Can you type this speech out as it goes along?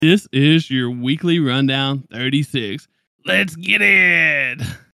This is your weekly rundown 36. Let's get it.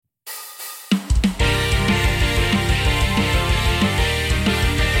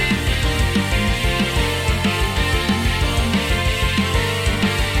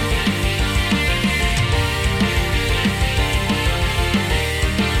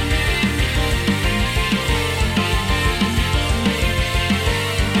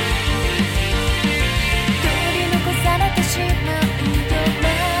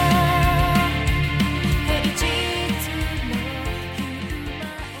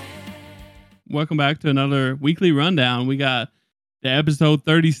 Welcome back to another weekly rundown. We got the episode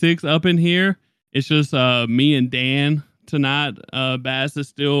 36 up in here. It's just me and Dan tonight. Bass is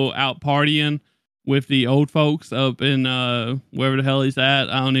still out partying with the old folks up in wherever the hell he's at.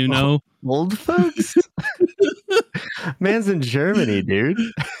 I don't even know. Old folks? Man's in Germany, dude.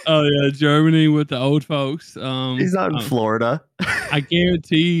 Oh yeah, Germany with the old folks. He's not in Florida. I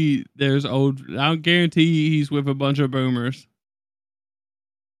guarantee I guarantee he's with a bunch of boomers.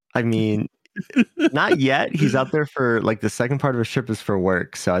 I mean, not yet. He's out there for like the second part of his trip is for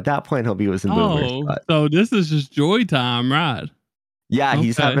work. So at that point, he'll be with some boomers. But... so this is just joy time, right? Yeah,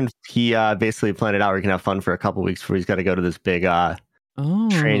 he basically planned it out where he can have fun for a couple weeks before he's got to go to this big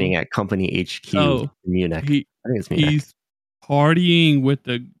training at company HQ in Munich. I think it's Munich. He's partying with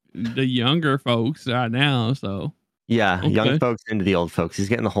the younger folks right now. So yeah, young folks into the old folks. He's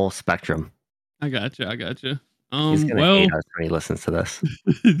getting the whole spectrum. I got you. He's gonna hate us when he listens to this.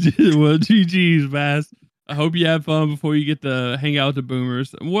 Well, GG's, Bass. I hope you have fun before you get to hang out with the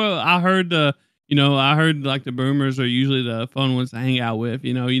boomers. Well, I heard like the boomers are usually the fun ones to hang out with.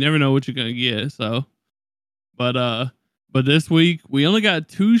 You know, you never know what you're gonna get. So, but this week we only got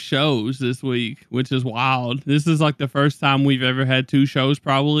 2 shows this week, which is wild. This is like the first time we've ever had 2 shows,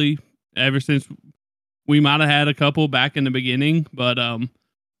 probably ever since we might have had a couple back in the beginning, but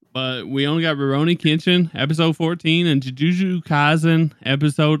we only got Rurouni Kenshin episode 14 and Jujutsu Kaisen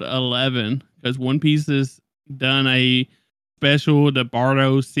episode 11 because One Piece has done a special, the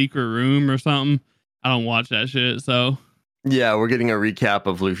Bardo's Secret Room or something. I don't watch that shit, so yeah, we're getting a recap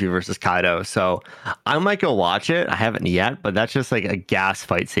of Luffy versus Kaido. So I might go watch it. I haven't yet, but that's just like a gas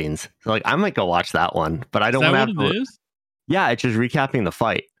fight scenes. So like I might go watch that one, but I don't want to have to. Yeah, it's just recapping the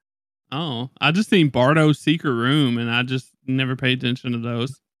fight. Oh, I just seen Bardo's Secret Room and I just never paid attention to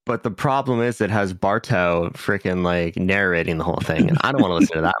those. But the problem is it has Barto freaking like narrating the whole thing. And I don't want to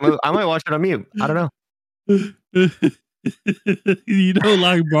listen to that. I might watch it on mute. I don't know. You don't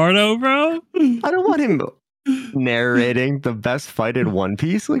like Barto, bro? I don't want him narrating the best fight in One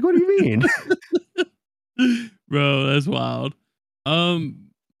Piece. Like, what do you mean? Bro, that's wild.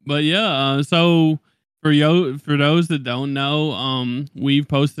 But yeah, so for those that don't know, we've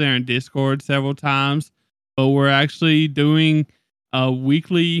posted there in Discord several times, but we're actually doing a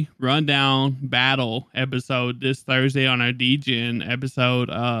weekly rundown battle episode this Thursday on our DGen episode.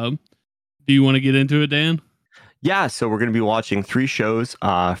 Do you want to get into it, Dan? Yeah, so we're going to be watching 3 shows.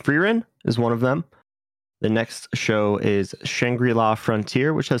 Frieren is one of them. The next show is Shangri-La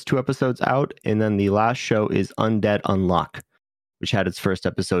Frontier, which has 2 episodes out. And then the last show is Undead Unluck, which had its first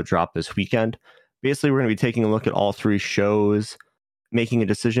episode drop this weekend. Basically, we're going to be taking a look at all 3 shows, making a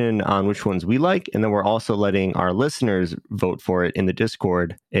decision on which ones we like, and then we're also letting our listeners vote for it in the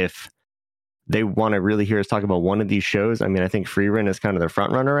Discord if they want to really hear us talk about one of these shows. I mean, I think Frieren is kind of their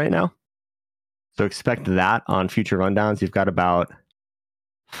front runner right now, so expect that on future rundowns. You've got about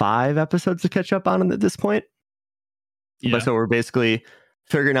 5 episodes to catch up on at this point. Yeah. But so we're basically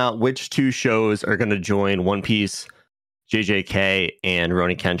figuring out which 2 shows are going to join One Piece, JJK, and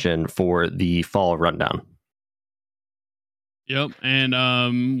Rurouni Kenshin for the fall rundown. Yep,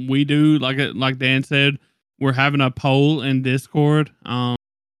 and we do like Dan said, we're having a poll in Discord,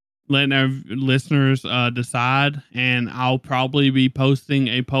 letting our listeners decide, and I'll probably be posting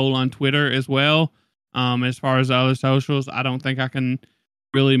a poll on Twitter as well. As far as the other socials, I don't think I can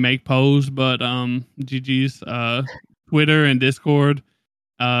really make polls, but GG's Twitter and Discord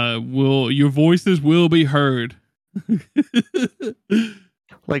your voices will be heard.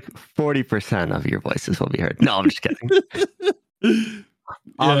 Like 40% of your voices will be heard. No, I'm just kidding.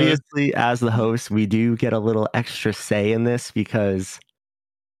 Obviously, as the host, we do get a little extra say in this because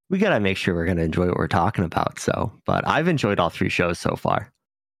we got to make sure we're going to enjoy what we're talking about. So, but I've enjoyed all 3 shows so far.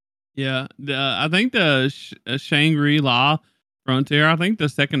 Yeah, I think the Shangri-La Frontier, I think the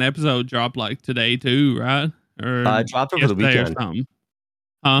second episode dropped like today too, right? Or dropped over the weekend. Or something.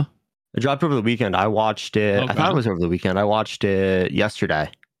 Huh? It dropped over the weekend. I watched it. Okay. I thought it was over the weekend. I watched it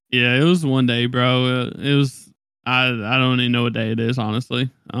yesterday. Yeah, it was one day, bro. It was. I don't even know what day it is, honestly.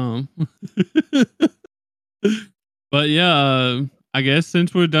 But yeah, I guess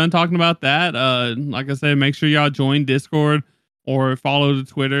since we're done talking about that, like I said, make sure y'all join Discord or follow the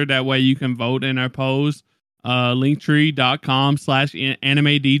Twitter. That way you can vote in our polls.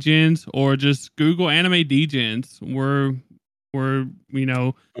 Linktree.com/anime degens, or just Google anime degens. We're the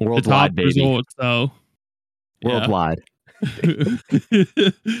top Worldwide, baby. results. So yeah. Worldwide.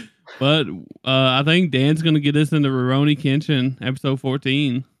 But I think Dan's gonna get us into Rurouni Kenshin episode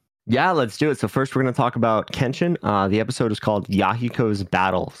 14. Yeah, let's do it. So first, we're going to talk about Kenshin. The episode is called Yahiko's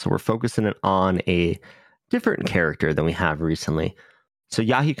Battle. So we're focusing it on a different character than we have recently. So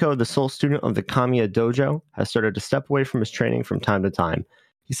Yahiko, the sole student of the Kamiya Dojo, has started to step away from his training from time to time.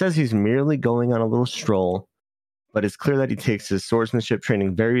 He says he's merely going on a little stroll, but it's clear that he takes his swordsmanship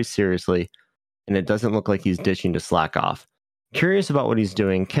training very seriously, and it doesn't look like he's ditching to slack off. Curious about what he's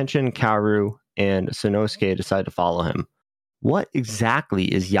doing, Kenshin, Kaoru, and Sonosuke decide to follow him. What exactly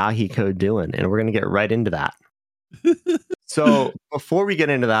is Yahiko doing? And we're going to get right into that. So before we get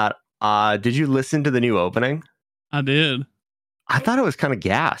into that, did you listen to the new opening? I did. I thought it was kind of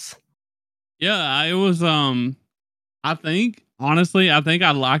gas. Yeah, it was. I think honestly, I think I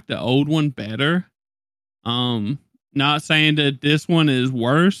liked the old one better. Not saying that this one is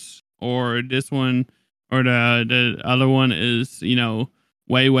worse or this one or the other one is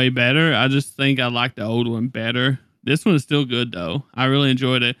way better. I just think I like the old one better. This one is still good though. I really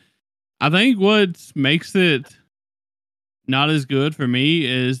enjoyed it. I think what makes it not as good for me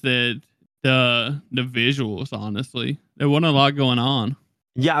is that the visuals, honestly. There wasn't a lot going on.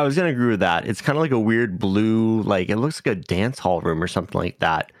 Yeah, I was going to agree with that. It's kind of like a weird blue, like it looks like a dance hall room or something like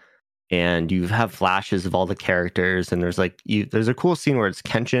that. And you have flashes of all the characters, and there's there's a cool scene where it's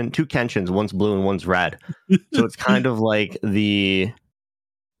Kenshin, two Kenshins, one's blue and one's red. So it's kind of like the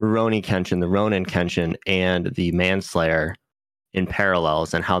Rurouni Kenshin, the Ronin Kenshin, and the Manslayer in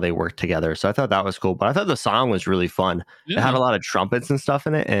parallels and how they work together. So I thought that was cool. But I thought the song was really fun. Yeah. It had a lot of trumpets and stuff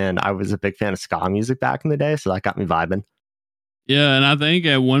in it, and I was a big fan of ska music back in the day, so that got me vibing. Yeah, and I think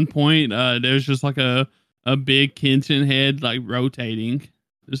at one point there's just like a big Kenshin head like rotating.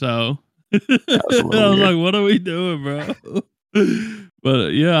 So I was like, what are we doing, bro?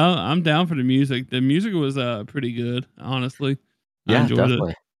 But yeah, I'm down for the music. The music was pretty good, honestly. I enjoyed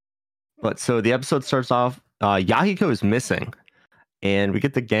definitely. it. But so the episode starts off, Yahiko is missing, and we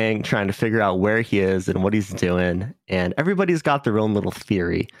get the gang trying to figure out where he is and what he's doing, and everybody's got their own little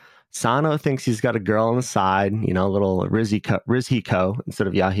theory. Sano thinks he's got a girl on the side, little Rizhiko instead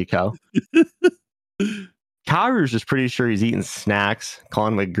of Yahiko. Kaoru's just pretty sure he's eating snacks,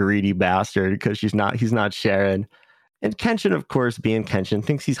 calling him a greedy bastard because he's not sharing. And Kenshin, of course, being Kenshin,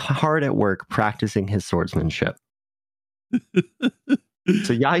 thinks he's hard at work practicing his swordsmanship.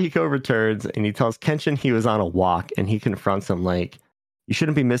 So Yahiko returns and he tells Kenshin he was on a walk, and he confronts him like, you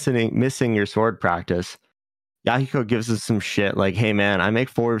shouldn't be missing your sword practice. Yahiko gives us some shit like, hey man, I make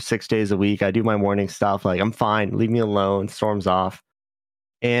 4 or 6 days a week. I do my morning stuff. Like, I'm fine. Leave me alone. Storms off.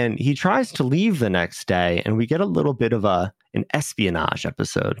 And he tries to leave the next day, and we get a little bit of an espionage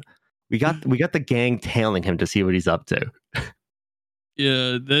episode. We got the gang tailing him to see what he's up to.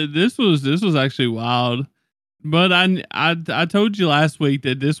 Yeah, this was actually wild. But I told you last week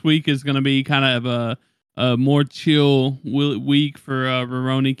that this week is going to be kind of a more chill week for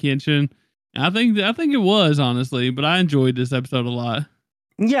Rurouni Kenshin. I think it was, honestly, but I enjoyed this episode a lot.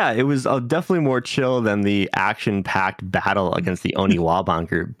 Yeah, it was definitely more chill than the action-packed battle against the Oniwaban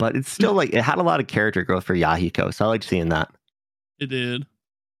group, but it's still like it had a lot of character growth for Yahiko, so I liked seeing that. It did.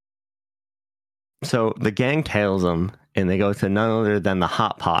 So the gang tails them, and they go to none other than the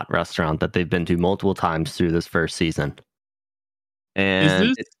Hot Pot restaurant that they've been to multiple times through this first season.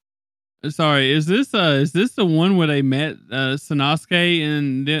 And is this the one where they met Sanosuke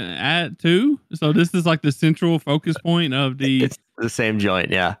and at too? So this is like the central focus point of the. It's the same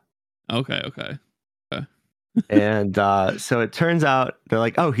joint, yeah. Okay. And so it turns out they're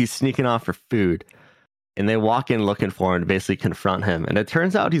like, oh, he's sneaking off for food. And they walk in looking for him to basically confront him. And it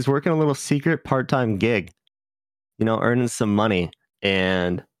turns out he's working a little secret part-time gig, earning some money.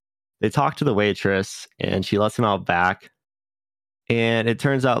 And they talk to the waitress, and she lets him out back. And it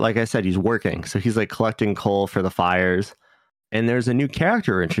turns out, like I said, he's working. So he's like collecting coal for the fires. And there's a new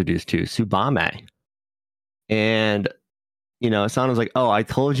character we're introduced to, Tsubame. And, Asano's like, oh, I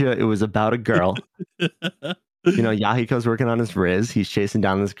told you it was about a girl. Yahiko's working on his Rizz. He's chasing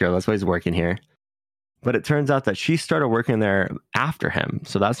down this girl. That's why he's working here. But it turns out that she started working there after him.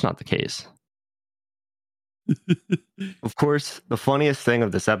 So that's not the case. Of course, the funniest thing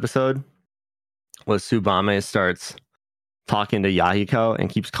of this episode was Tsubame starts talking to Yahiko and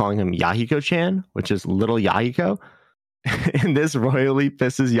keeps calling him Yahiko-chan, which is little Yahiko. And this royally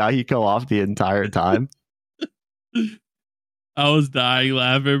pisses Yahiko off the entire time. I was dying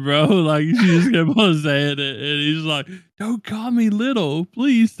laughing, bro. Like she just kept on saying it, and he's like, "Don't call me little,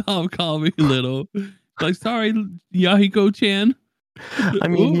 please stop calling me little." Like, sorry, Yahiko-chan. I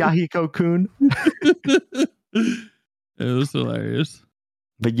mean, Yahiko-kun. It was hilarious.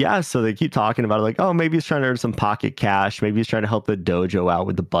 But yeah, so they keep talking about it, like, oh, maybe he's trying to earn some pocket cash. Maybe he's trying to help the dojo out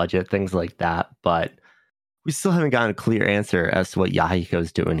with the budget, things like that. But we still haven't gotten a clear answer as to what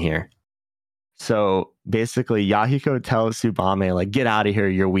Yahiko's doing here. So basically, Yahiko tells Tsubame, like, get out of here.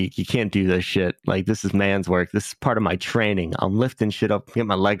 You're weak. You can't do this shit. Like, this is man's work. This is part of my training. I'm lifting shit up, get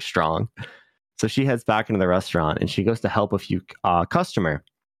my legs strong. So she heads back into the restaurant and she goes to help a few customer.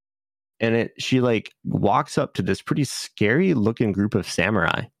 And she like walks up to this pretty scary looking group of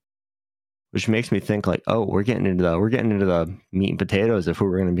samurai, which makes me think like, oh, we're getting into the meat and potatoes of who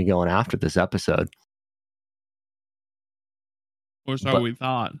we're going to be going after this episode. Or so we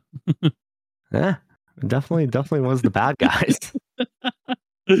thought. Yeah, definitely was the bad guys.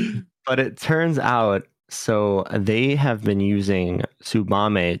 But it turns out, so they have been using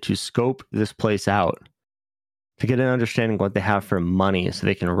Tsubame to scope this place out to get an understanding of what they have for money so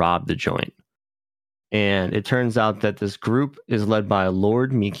they can rob the joint. And it turns out that this group is led by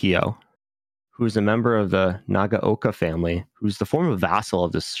Lord Mikio, who's a member of the Nagaoka family, who's the former vassal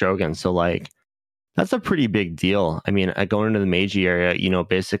of the shogun. So like, that's a pretty big deal. I mean, going into the Meiji area, you know,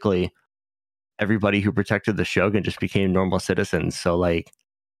 basically everybody who protected the shogun just became normal citizens. So like,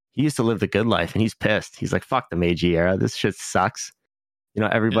 he used to live the good life and he's pissed. He's like, fuck the Meiji era. This shit sucks. You know,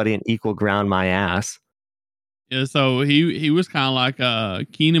 everybody in equal ground my ass. Yeah, so he was kind of like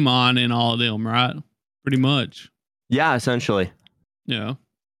Kinemon in all of them, right? Pretty much. Yeah, essentially. Yeah.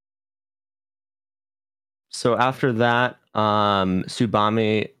 So after that,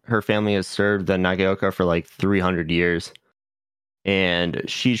 Tsubame, her family has served the Nagaoka for like 300 years. And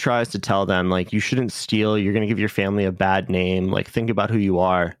she tries to tell them, like, you shouldn't steal. You're going to give your family a bad name. Like, think about who you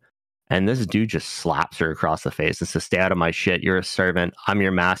are. And this dude just slaps her across the face and says, stay out of my shit. You're a servant. I'm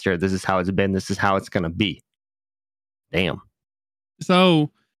your master. This is how it's been. This is how it's going to be. Damn.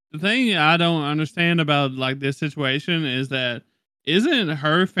 So the thing I don't understand about like this situation is that isn't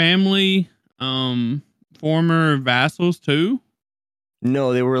her family former vassals too?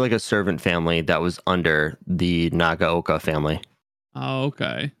 No, they were like a servant family that was under the Nagaoka family. Oh,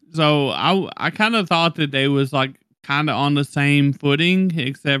 okay. So I kind of thought that they was like kind of on the same footing,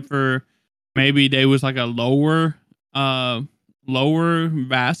 except for maybe they was like a lower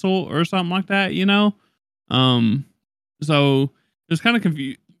vassal or something like that, you know? So it's kind of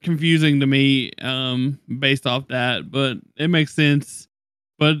confusing to me based off that, but it makes sense.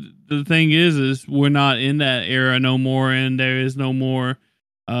 But the thing is we're not in that era no more, and there is no more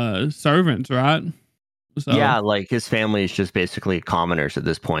servants, right? So yeah, like his family is just basically commoners at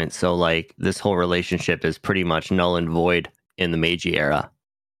this point. So like this whole relationship is pretty much null and void in the Meiji era.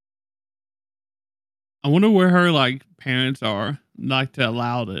 I wonder where her like parents are like to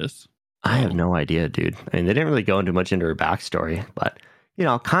allow this. I have no idea, dude. I mean, they didn't really go into much into her backstory, but you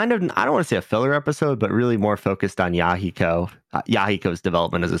know, kind of, I don't want to say a filler episode, but really more focused on Yahiko's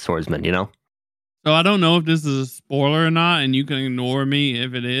development as a swordsman, you know? So I don't know if this is a spoiler or not, and you can ignore me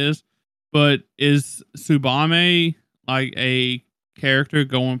if it is, but is Tsubame like a character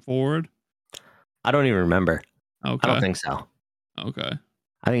going forward? I don't even remember. Okay. I don't think so. Okay.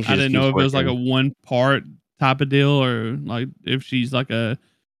 I think I didn't know if it was like a one part type of deal or like if she's like a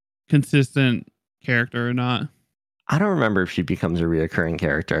consistent character or not. I don't remember if she becomes a reoccurring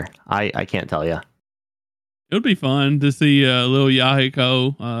character. I can't tell you. It would be fun to see little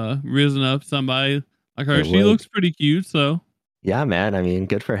Yahiko risen up somebody like her. She looks pretty cute, so yeah, man. I mean,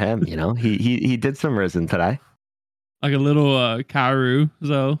 good for him. You know, he did some risen today, like a little Kairu.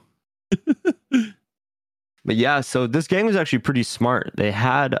 So, but yeah. So this gang was actually pretty smart. They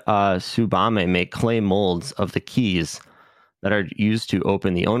had Tsubame make clay molds of the keys that are used to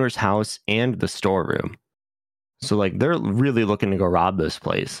open the owner's house and the storeroom. So like they're really looking to go rob this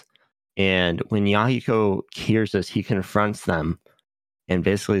place. And when Yahiko hears this, he confronts them and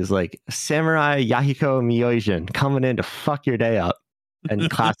basically is like, Samurai Yahiko Miyojin coming in to fuck your day up in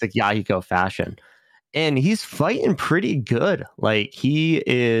classic Yahiko fashion. And he's fighting pretty good. Like he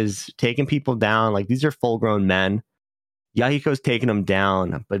is taking people down. Like these are full grown men. Yahiko's taking them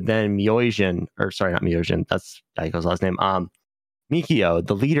down, but then Miyojin, or sorry, not Miyojin, that's Yahiko's last name. Mikio,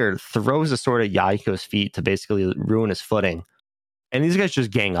 the leader, throws a sword at Yahiko's feet to basically ruin his footing. And these guys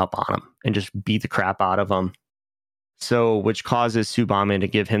just gang up on him and just beat the crap out of him. So, which causes Tsubame to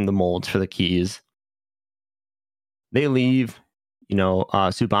give him the molds for the keys. They leave, you know,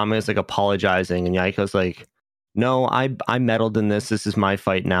 Tsubame is like apologizing and Yahiko's like, no, I meddled in this. This is my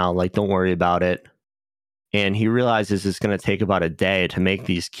fight now. Like, don't worry about it. And he realizes it's going to take about a day to make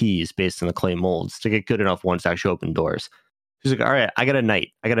these keys based on the clay molds to get good enough ones to actually open doors. He's like, all right, I got a night.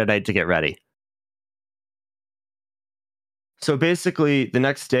 I got a night to get ready. So basically, the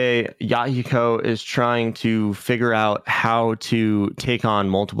next day, Yahiko is trying to figure out how to take on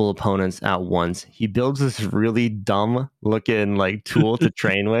multiple opponents at once. He builds this really dumb looking like tool to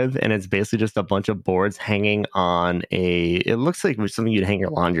train with, and it's basically just a bunch of boards hanging on it looks like something you'd hang your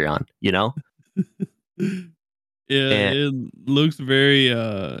laundry on, you know? Yeah, And it looks very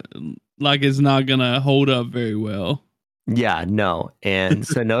like it's not gonna hold up very well. yeah, no. And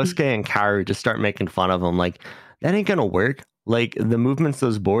Sanosuke and Kaoru just start making fun of him. Like, that ain't gonna work. Like, the movements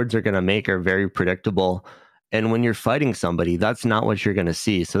those boards are gonna make are very predictable. And when you're fighting somebody, that's not what you're gonna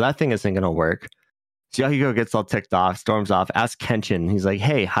see. So that thing isn't gonna work. So Yahiko gets all ticked off, storms off, asks Kenshin. He's like,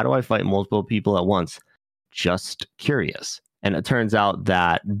 hey, how do I fight multiple people at once? Just curious. And it turns out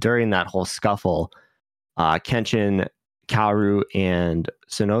that during that whole scuffle, Kenshin, Kaoru, and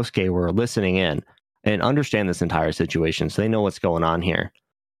Sanosuke were listening in and understand this entire situation, so they know what's going on here.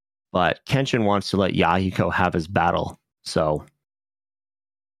 But Kenshin wants to let Yahiko have his battle. So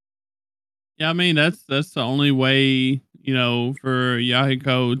Yeah, I mean that's the only way, for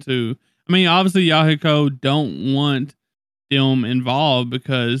Yahiko to. I mean, obviously Yahiko don't want them involved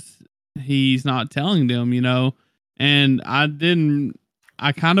because he's not telling them, And I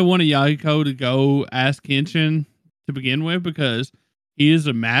kind of wanted Yahiko to go ask Kenshin to begin with because he is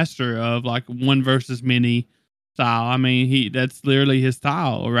a master of like one versus many style. I mean, that's literally his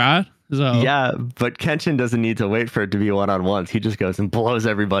style, right? So yeah, but Kenshin doesn't need to wait for it to be one-on-ones. He just goes and blows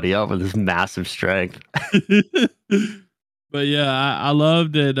everybody up with his massive strength. But yeah, I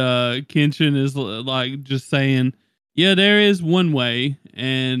love that Kenshin is like just saying, yeah, there is one way,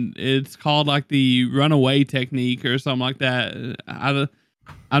 and it's called like the runaway technique or something like that.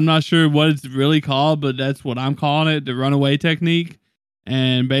 I'm not sure what it's really called, but that's what I'm calling it, the runaway technique.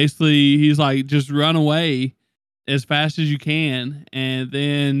 And basically, he's like, just run away as fast as you can, and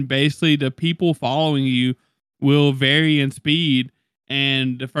then basically the people following you will vary in speed,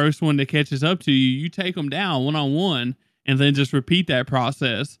 and the first one that catches up to you, you take them down one on one, and then just repeat that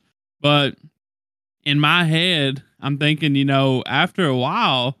process. But in my head, I'm thinking, after a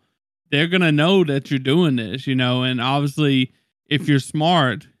while, they're going to know that you're doing this, and obviously, if you're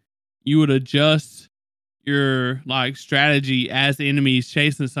smart, you would adjust your like strategy as the enemy's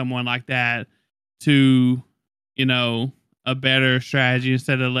chasing someone like that to, a better strategy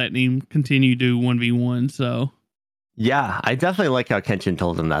instead of letting him continue to do 1v1. So, yeah, I definitely like how Kenshin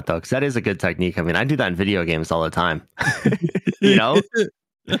told him that, though, because that is a good technique. I mean, I do that in video games all the time. you know?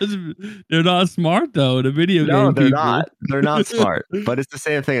 They're not smart though. The video No, game they're people. not. They're not smart. But it's the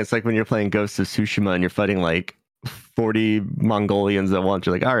same thing. It's like when you're playing Ghost of Tsushima and you're fighting like 40 Mongolians at once.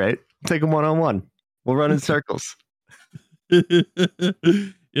 You're like, all right, take them one-on-one. We'll run in circles.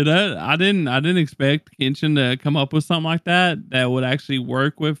 I didn't expect Kenshin to come up with something like that would actually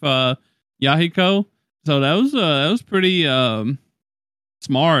work with Yahiko. So that was pretty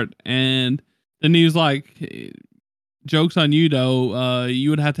smart. And then he was like, jokes on you though, you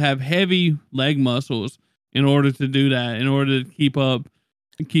would have to have heavy leg muscles in order to do that, in order to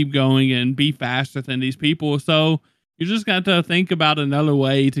keep going and be faster than these people. So you just got to think about another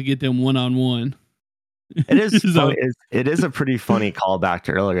way to get them one-on-one. It is funny. It is a pretty funny callback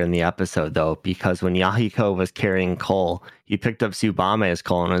to earlier in the episode, though, because when Yahiko was carrying Cole, he picked up Tsubame's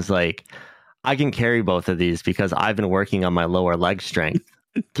Cole and was like, I can carry both of these because I've been working on my lower leg strength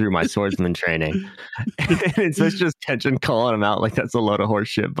through my swordsman training. And it's just Kenshin calling him out like that's a load of horse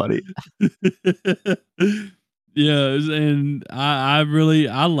shit, buddy. Yeah, and I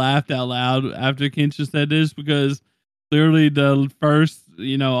laughed out loud after Kenshin said this because clearly the first,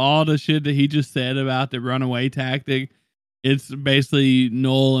 all the shit that he just said about the runaway tactic, it's basically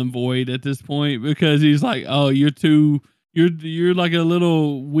null and void at this point because he's like, oh, you're like a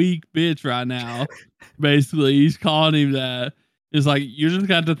little weak bitch right now. Basically, he's calling him that. It's like you just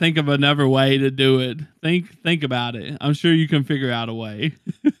got to think of another way to do it. Think about it. I'm sure you can figure out a way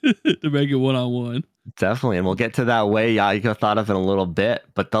to make it one-on-one. Definitely. And we'll get to that way Yahiko thought of in a little bit.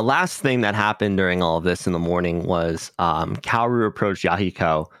 But the last thing that happened during all of this in the morning was Kaoru approached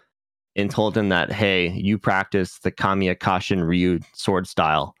Yahiko and told him that, hey, you practice the Kamiya Kashin Ryu sword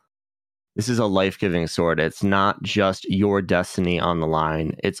style. This is a life-giving sword. It's not just your destiny on the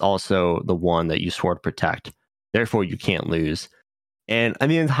line. It's also the one that you swore to protect. Therefore, you can't lose. And I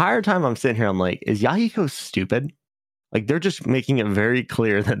mean, the entire time I'm sitting here, I'm like, is Yahiko stupid? Like, they're just making it very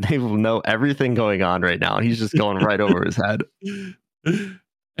clear that they will know everything going on right now. He's just going right over his head.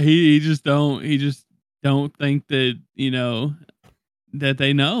 He just don't think that, that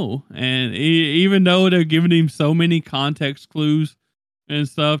they know, and even though they're giving him so many context clues and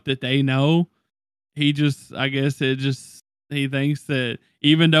stuff that they know, he just, I guess it just, he thinks that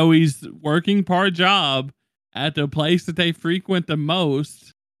even though he's working part job at the place that they frequent the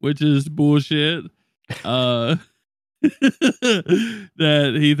most, which is bullshit, uh,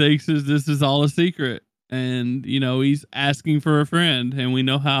 that he thinks this is all a secret. And, he's asking for a friend, and we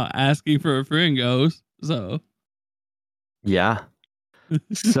know how asking for a friend goes. So, Yeah.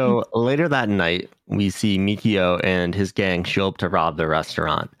 So later that night, we see Mikio and his gang show up to rob the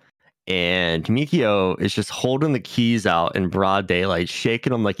restaurant. And Mikio is just holding the keys out in broad daylight,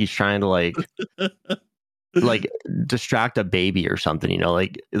 shaking them like he's trying to like distract a baby or something,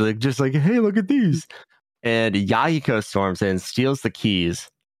 like just like, hey, look at these. And Yahiko storms in, steals the keys,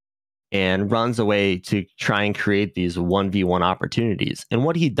 and runs away to try and create these 1v1 opportunities. And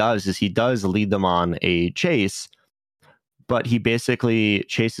what he does is he does lead them on a chase, but he basically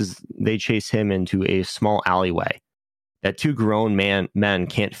they chase him into a small alleyway that two grown men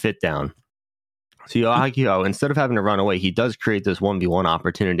can't fit down. So Yahiko, instead of having to run away, he does create this 1v1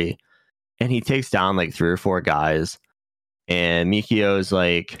 opportunity, and he takes down like 3 or 4 guys. And Mikio's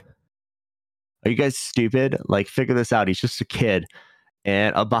like, are you guys stupid? Like, figure this out. He's just a kid.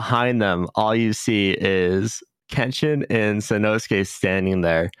 And behind them, all you see is Kenshin and Sanosuke standing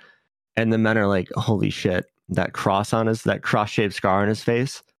there. And the men are like, holy shit, that cross-shaped scar on his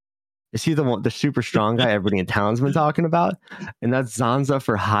face. Is he the super strong guy everybody in town's been talking about? And that's Zanza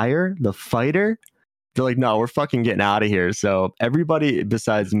for hire, the fighter? They're like, no, we're fucking getting out of here. So everybody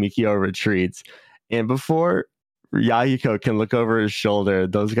besides Mikio retreats. And before Yahiko can look over his shoulder,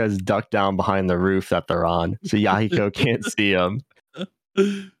 those guys duck down behind the roof that they're on. So Yahiko can't see them.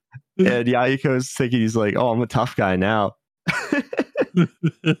 And Yahiko's thinking, he's like, oh, I'm a tough guy now.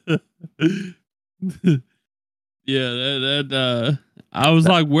 Yeah, that I was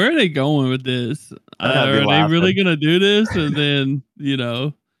like, where are they going with this? Are they really gonna do this? And then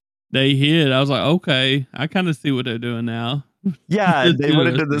they hit. I was like, okay, I kind of see what they're doing now. Yeah, they went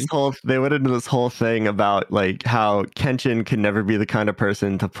into this whole thing about like how Kenshin could never be the kind of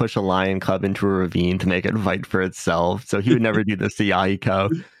person to push a lion cub into a ravine to make it fight for itself. So he would never do this to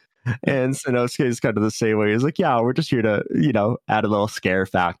Yahiko. And Sanosuke is kind of the same way. He's like, yeah, we're just here to, add a little scare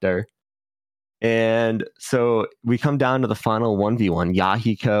factor. And so we come down to the final 1v1,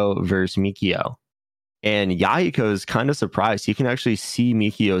 Yahiko versus Mikio. And Yahiko is kind of surprised. He can actually see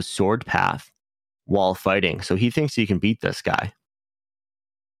Mikio's sword path while fighting. So he thinks he can beat this guy.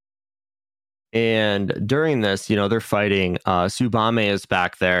 And during this, they're fighting. Tsubame is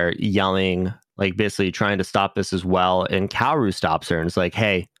back there yelling, like basically trying to stop this as well. And Kaoru stops her and is like,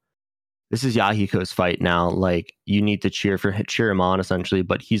 hey, this is Yahiko's fight now. Like, you need to cheer him on, essentially,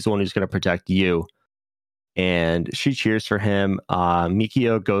 but he's the one who's going to protect you. And she cheers for him.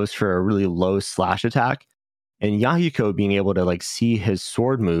 Mikio goes for a really low slash attack. And Yahiko, being able to like see his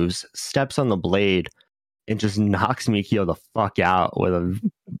sword moves, steps on the blade and just knocks Mikio the fuck out with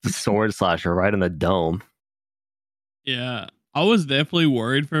a sword slasher right in the dome. Yeah, I was definitely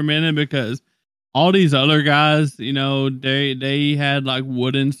worried for a minute because all these other guys, they had like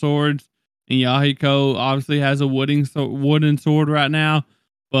wooden swords, and Yahiko obviously has a wooden sword right now.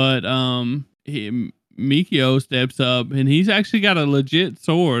 But Mikio steps up, and he's actually got a legit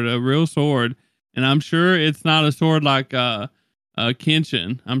sword, a real sword, and I'm sure it's not a sword like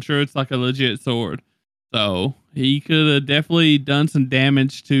Kenshin. I'm sure it's like a legit sword. So he could have definitely done some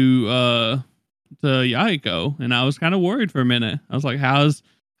damage to Yahiko, and I was kind of worried for a minute. I was like, how's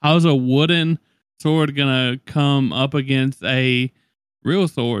a wooden sword gonna come up against a real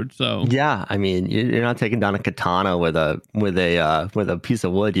sword? So yeah, I mean, you're not taking down a katana with a piece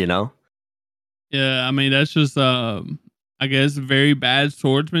of wood, Yeah, I mean, that's just I guess very bad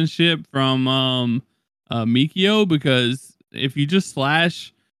swordsmanship from Mikio, because if you just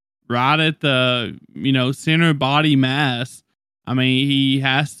slash right at the center body mass, I mean, he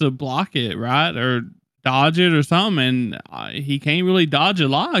has to block it, right, or dodge it or something, and he can't really dodge a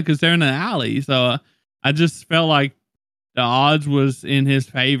lot because they're in an alley. So I just felt like the odds was in his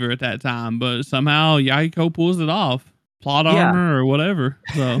favor at that time, but somehow Yahiko pulls it off, plot armor or whatever.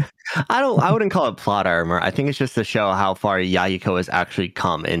 So I wouldn't call it plot armor. I think it's just to show how far Yahiko has actually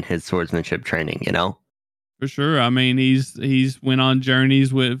come in his swordsmanship training, For sure. I mean, he's went on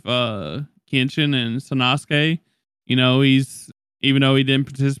journeys with Kenshin and Sanosuke. He's, even though he didn't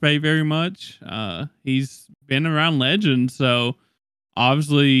participate very much, he's been around legends. So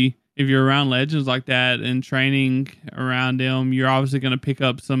obviously, if you're around legends like that and training around them, you're obviously going to pick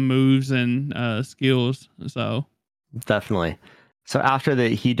up some moves and skills. So definitely. So after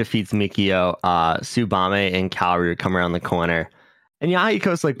he defeats Mikio, Tsubame and Kaoru come around the corner, And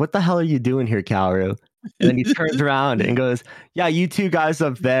Yahiko's like, what the hell are you doing here, Kaoru? And then he turns around and goes, yeah, you two guys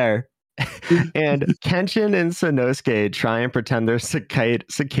up there. And Kenshin and Sanosuke try and pretend they're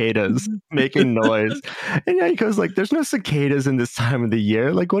cicadas making noise. And Yahiko's like, there's no cicadas in this time of the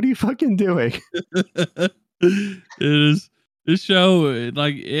year. Like, what are you fucking doing? It is this show,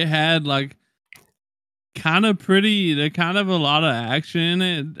 like it had like kind of a lot of action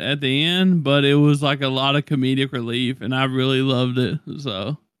in it at the end, but it was like a lot of comedic relief, and I really loved it.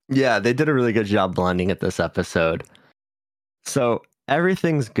 So yeah, they did a really good job blending it this episode. So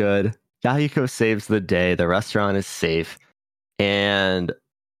everything's good. Yahiko saves the day. The restaurant is safe. And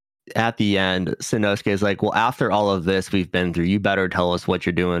at the end, Sanosuke is like, well, after all of this we've been through, you better tell us what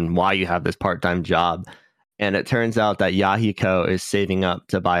you're doing, why you have this part-time job. And it turns out that Yahiko is saving up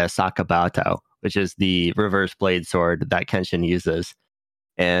to buy a Sakabato, which is the reverse blade sword that Kenshin uses.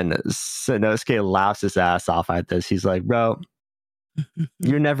 And Sanosuke laughs his ass off at this. He's like, bro,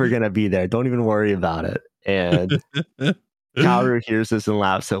 you're never going to be there. Don't even worry about it. And Kaoru hears this and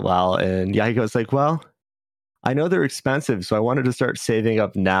laughs at well. And Yahiko's like, well, I know they're expensive, so I wanted to start saving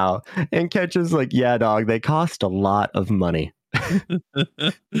up now. And Kenshin's like, yeah, dog, they cost a lot of money.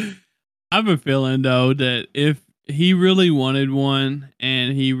 I have a feeling though that if he really wanted one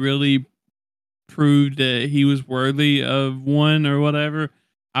and he really proved that he was worthy of one or whatever,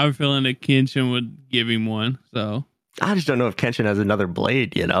 I have a feeling that Kenshin would give him one. So I just don't know if Kenshin has another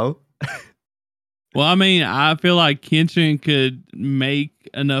blade, you know? well, I mean, I feel like Kenshin could make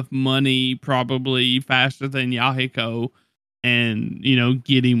enough money probably faster than Yahiko and,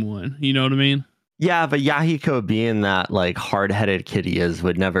 get him one. You know what I mean? Yeah, but Yahiko, being that like hard-headed kid he is,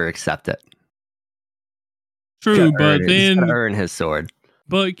 would never accept it. True, but then he's gotta earn his sword.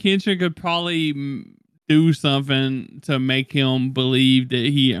 But Kenshin could probably do something to make him believe that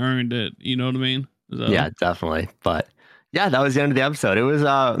he earned it. You know what I mean? So. Yeah, definitely. But yeah, that was the end of the episode. It was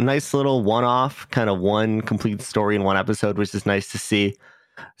a nice little one-off, kind of one complete story in one episode, which is nice to see.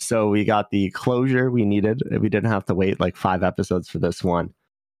 So we got the closure we needed. We didn't have to wait like 5 episodes for this one.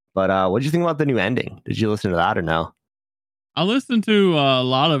 But what did you think about the new ending? Did you listen to that or no? I listened to a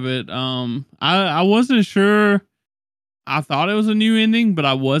lot of it. I wasn't sure. I thought it was a new ending, but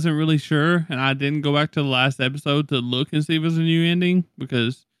I wasn't really sure, and I didn't go back to the last episode to look and see if it was a new ending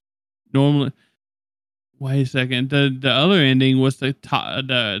because normally. Wait a second. The other ending was the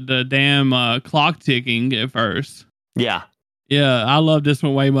damn clock ticking at first. Yeah. Yeah, I love this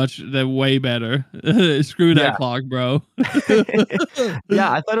one way better. Screw that clock, bro.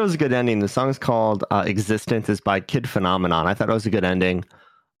 Yeah, I thought it was a good ending. The song's called Existence is by Kid Phenomenon. I thought it was a good ending.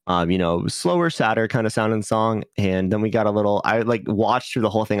 Slower, sadder kind of sounding song. And then we got I like watched through the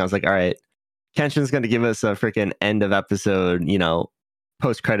whole thing. I was like, all right, Kenshin's going to give us a freaking end of episode,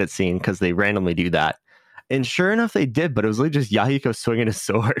 post-credit scene because they randomly do that. And sure enough, they did, but it was really just Yahiko swinging his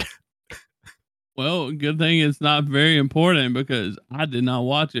sword. Well, good thing it's not very important because I did not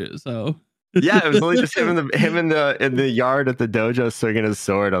watch it. So yeah, it was really just him in the yard at the dojo swinging his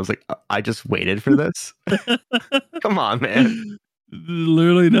sword. I was like, I just waited for this. Come on, man.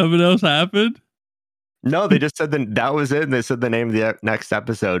 Literally nothing else happened. No, they just said that was it, and they said the name of the next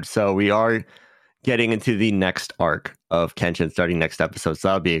episode. So we are getting into the next arc of Kenshin starting next episode. So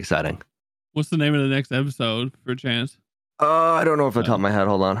that'll be exciting. What's the name of the next episode, for a chance? I don't know off the top of my head.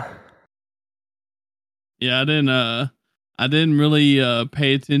 Hold on. Yeah, I didn't really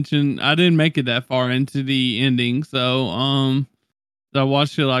pay attention. I didn't make it that far into the ending, so I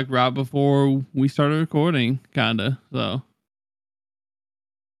watched it like right before we started recording, kinda. So,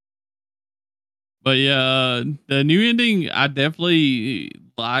 but yeah, the new ending, I definitely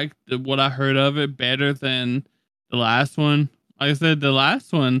liked what I heard of it better than the last one. Like I said, the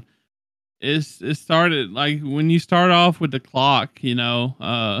last one it started like when you start off with the clock,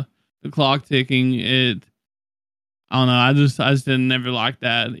 the clock ticking. I don't know. I just didn't never like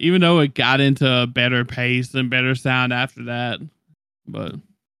that, even though it got into a better pace and better sound after that. But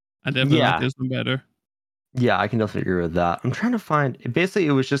I definitely like this one better. Yeah, I can definitely agree with that. I'm trying to find. Basically,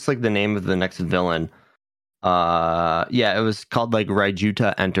 it was just like the name of the next villain. Yeah, it was called like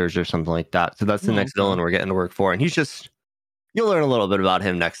Raijuta Enters or something like that. So that's the next villain we're getting to work for, and you'll learn a little bit about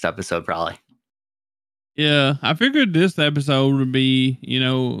him next episode, probably. Yeah, I figured this episode would be,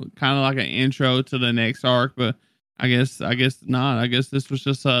 kind of like an intro to the next arc, but I guess not. I guess this was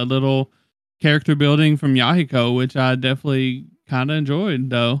just a little character building from Yahiko, which I definitely kind of enjoyed,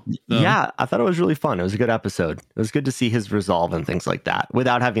 though. So. Yeah, I thought it was really fun. It was a good episode. It was good to see his resolve and things like that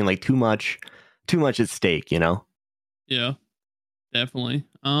without having like too much at stake, Yeah, definitely.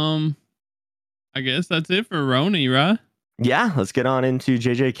 I guess that's it for Roni, right? Yeah, let's get on into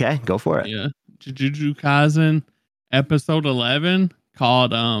JJK. Go for it. Yeah, Jujutsu Kaisen episode 11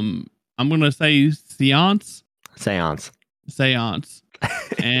 called I'm gonna say Seance. Seance.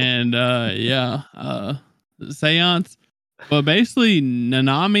 And Seance. But basically,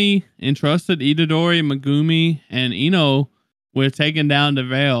 Nanami entrusted Itadori, Megumi, and Ino with taking down the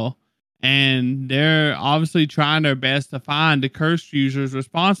veil. And they're obviously trying their best to find the curse users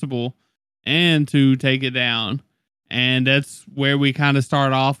responsible and to take it down. And that's where we kind of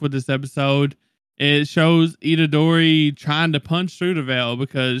start off with this episode. It shows Itadori trying to punch through the veil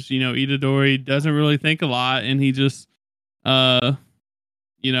because, Itadori doesn't really think a lot and he just,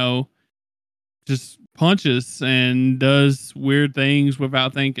 you know, just punches and does weird things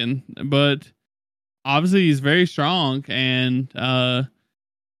without thinking. But obviously he's very strong and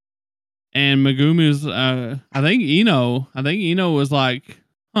Megumi was I think Ino was like,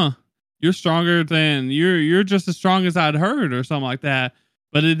 you're stronger than you're just as strong as I'd heard or something like that.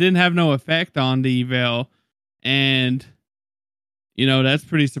 But it didn't have no effect on the veil. And that's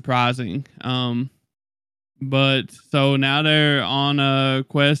pretty surprising. But so now they're on a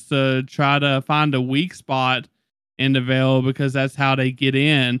quest to try to find a weak spot in the veil because that's how they get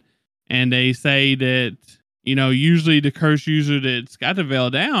in. And they say that, usually the curse user that's got the veil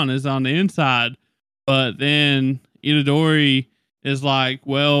down is on the inside. But then Itadori is like,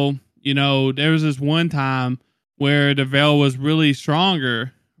 well, there was this one time where the veil was really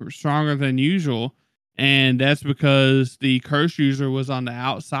stronger than usual. And that's because the curse user was on the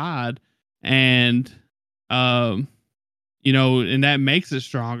outside. And and that makes it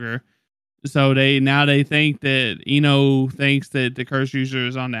stronger. So they think that Ino thinks that the curse user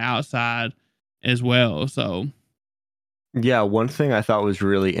is on the outside as well. So yeah, one thing I thought was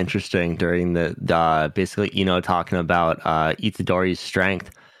really interesting during the basically Ino talking about Itadori's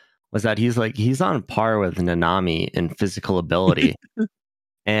strength was that he's on par with Nanami in physical ability.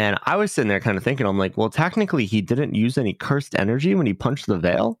 And I was sitting there kind of thinking, I'm like, well, technically he didn't use any cursed energy when he punched the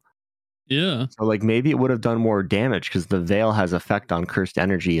veil. Yeah. So maybe it would have done more damage because the veil has effect on cursed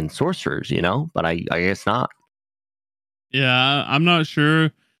energy and sorcerers, but I guess not. Yeah, I'm not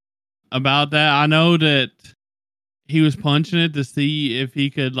sure about that. I know that he was punching it to see if he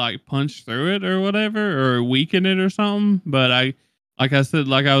could punch through it or whatever or weaken it or something. But like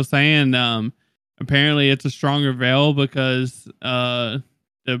I was saying, apparently it's a stronger veil because the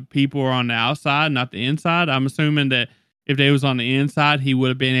people are on the outside, not the inside. I'm assuming that if they was on the inside, he would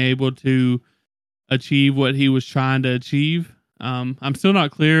have been able to achieve what he was trying to achieve. I'm still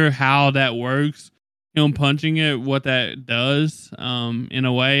not clear how that works. Him punching it, what that does. In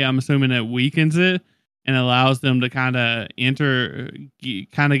a way, I'm assuming it weakens it and allows them to kind of enter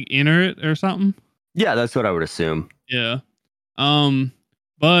it or something. Yeah, that's what I would assume. Yeah.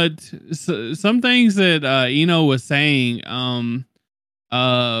 But some things that Ino was saying,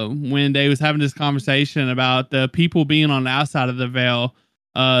 when they was having this conversation about the people being on the outside of the veil,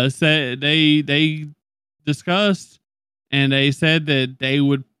 said they discussed and they said that they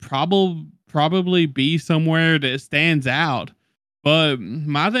would probably be somewhere that stands out. But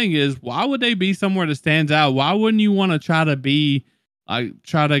my thing is, why would they be somewhere that stands out? Why wouldn't you want to try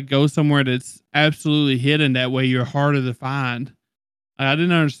to go somewhere that's absolutely hidden? That way you're harder to find. I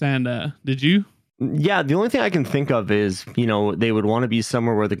didn't understand that. Did you? Yeah, the only thing I can think of is, they would want to be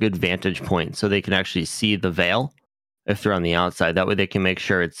somewhere with a good vantage point so they can actually see the veil if they're on the outside. That way they can make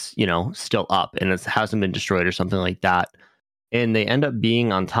sure it's, still up and it hasn't been destroyed or something like that. And they end up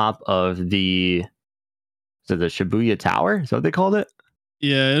being on top of the Shibuya Tower. Is that what they called it?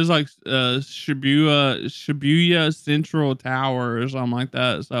 Yeah, it was like Shibuya Central Tower or something like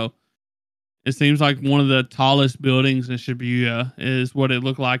that. So it seems like one of the tallest buildings in Shibuya is what it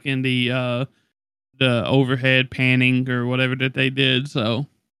looked like in the overhead panning or whatever that they did. So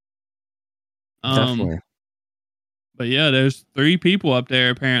Definitely. But yeah, there's 3 people up there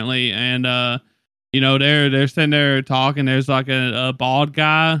apparently, and they're sitting there talking. There's like a bald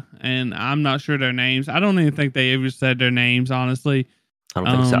guy, and I'm not sure their names. I don't even think they ever said their names, honestly. I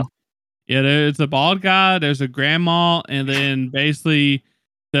don't think so. Yeah, there's a bald guy, there's a grandma, and then basically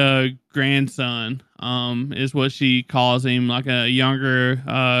the grandson is what she calls him, like a younger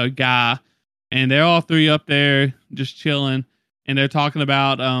guy. And they're all 3 up there just chilling, and they're talking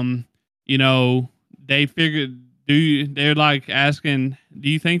about they figured they're like asking, do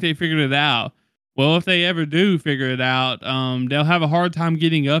you think they figured it out? Well, if they ever do figure it out, they'll have a hard time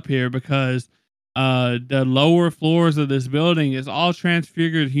getting up here because the lower floors of this building is all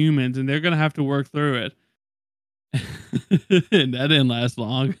transfigured humans, and they're gonna have to work through it. And that didn't last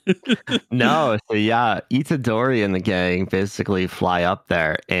long. No, so yeah, Itadori and the gang basically fly up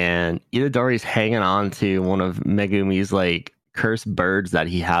there, and Itadori's hanging on to one of Megumi's cursed birds that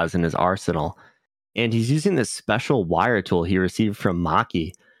he has in his arsenal. and he's using this special wire tool he received from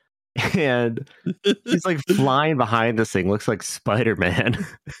Maki. And he's like flying behind this thing, looks like Spider-Man.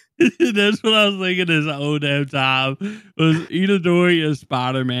 That's what I was thinking this whole damn time. Was Itadori a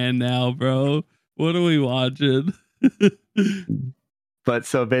Spider-Man now, bro? What are we watching? But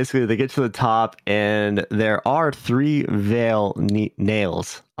so basically, they get to the top, and there are 3 veil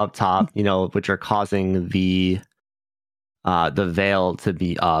nails up top, which are causing the veil to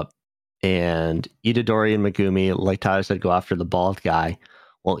be up. And Itadori and Megumi, like Tyler said, go after the bald guy,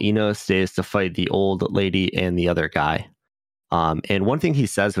 while Ino stays to fight the old lady and the other guy. And one thing he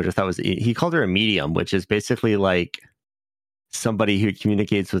says, which I thought was, he called her a medium, which is basically like somebody who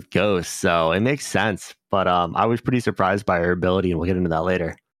communicates with ghosts. So it makes sense. But I was pretty surprised by her ability, and we'll get into that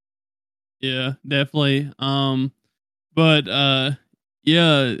later. Yeah, definitely. But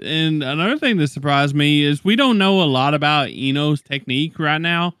yeah, and another thing that surprised me is we don't know a lot about Ino's technique right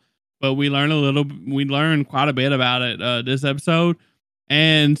now, but we learn quite a bit about it this episode.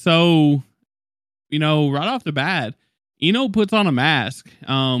 And so, right off the bat, Ino puts on a mask.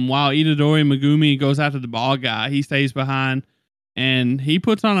 While Itadori Megumi goes after the bald guy, he stays behind and he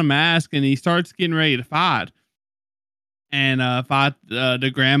puts on a mask and he starts getting ready to fight. And fight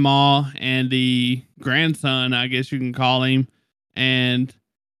the grandma and the grandson, I guess you can call him, and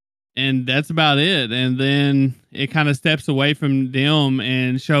that's about it. And then it kind of steps away from them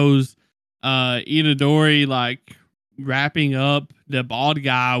and shows Itadori like wrapping up the bald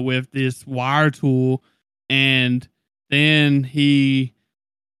guy with this wire tool, and then he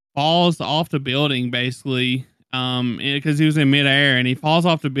falls off the building basically, because he was in midair and he falls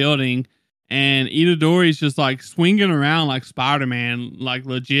off the building. And Itadori's just like swinging around like Spider-Man, like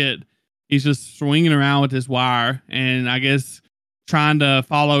legit. He's just swinging around with this wire, and I guess trying to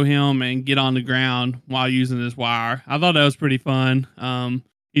follow him and get on the ground while using this wire. I thought that was pretty fun.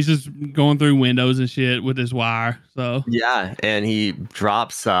 He's just going through windows and shit with this wire. So yeah, and he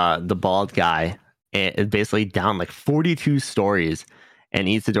drops the bald guy and basically down like 42 stories, and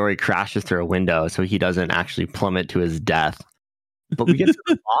Itadori crashes through a window, so he doesn't actually plummet to his death. But we get to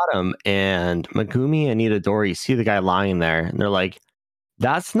the bottom, and Megumi and Itadori see the guy lying there, and they're like,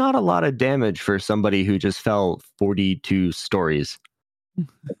 that's not a lot of damage for somebody who just fell 42 stories.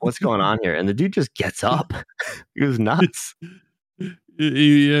 What's going on here? And the dude just gets up. He was nuts.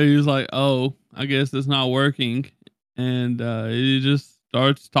 He was like, oh, I guess it's not working. And he just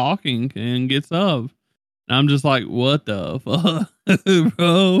starts talking and gets up. And I'm just like, what the fuck,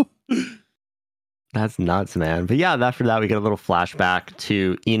 bro? That's nuts, man. But yeah, after that, we get a little flashback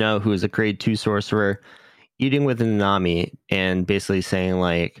to Ino, who is a grade 2 sorcerer, eating with Nanami and basically saying,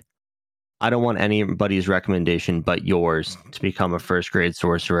 like, I don't want anybody's recommendation but yours to become a first grade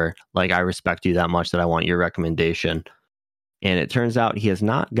sorcerer. Like, I respect you that much that I want your recommendation. And it turns out he has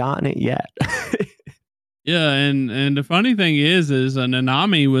not gotten it yet. Yeah, and the funny thing is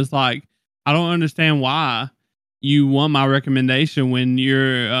Nanami was like, I don't understand why you want my recommendation when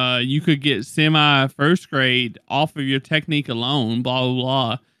you could get semi first grade off of your technique alone, blah blah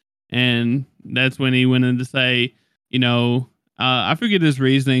blah. And that's when he went in to say, I forget his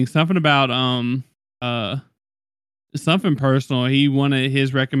reasoning, something about something personal. He wanted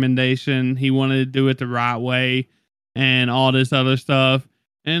his recommendation, he wanted to do it the right way and all this other stuff.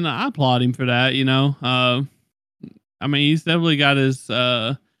 And I applaud him for that, I mean, he's definitely got his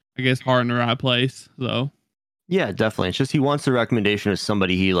I guess heart in the right place. So yeah, definitely. It's just he wants the recommendation of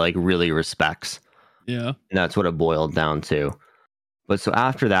somebody he like really respects. yeah. And that's what it boiled down to. But so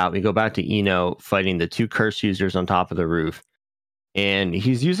after that, we go back to Ino fighting the 2 curse users on top of the roof. And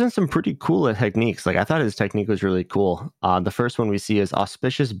he's using some pretty cool techniques. Like, I thought his technique was really cool. The first one we see is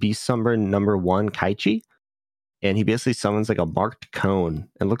Auspicious Beast Summer number 1, Kaichi. And he basically summons like a marked cone.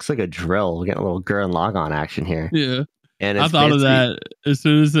 It looks like a drill. We're getting a little Gurren Lagann action here. Yeah. And I thought of that as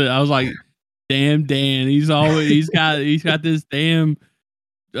soon as I was like, damn Dan. He's got this damn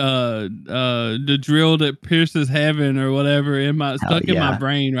the drill that pierces heaven or whatever in my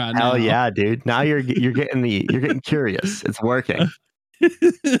brain right now. Hell yeah, dude. Now you're getting curious. It's working.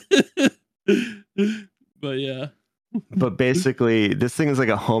 But yeah. But basically, this thing is like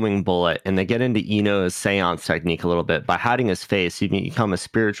a homing bullet, and they get into Ino's seance technique a little bit. By hiding his face, he can become a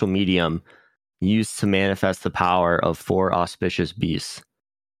spiritual medium used to manifest the power of 4 auspicious beasts.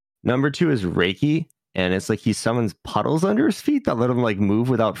 Number 2 is Reiki, and it's like he summons puddles under his feet that let him like move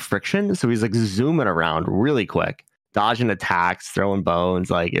without friction. So he's like zooming around really quick, dodging attacks, throwing bones.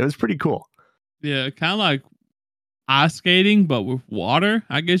 Like, it was pretty cool. Yeah, kind of like ice skating, but with water,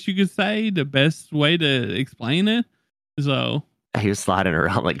 I guess you could say, the best way to explain it. So he was sliding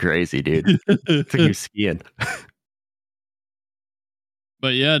around like crazy, dude. It's like he was skiing.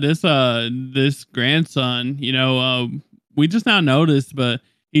 But yeah, this grandson, we just now noticed, but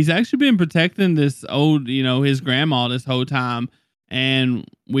he's actually been protecting this old, his grandma this whole time. And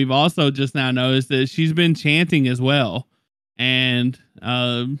we've also just now noticed that she's been chanting as well. And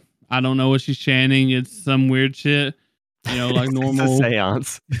I don't know what she's chanting. It's some weird shit, like It's a normal.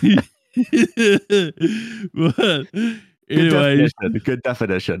 seance. But Good anyways, definition. Good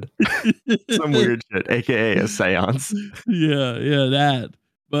definition. Some weird shit, aka a seance. yeah, that.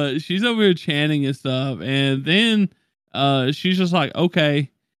 But she's over here chanting and stuff, and then she's just like, "Okay,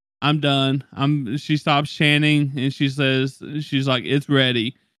 I'm done." She stops chanting and she's like, "It's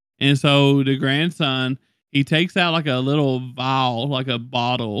ready." And so the grandson, he takes out like a little vial, like a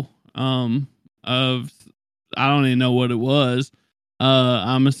bottle, of, I don't even know what it was.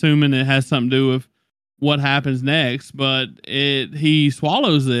 I'm assuming it has something to do with what happens next, but he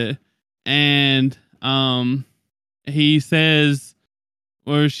swallows it, and he says,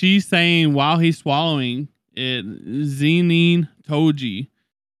 or she's saying while he's swallowing it, Zenin Toji.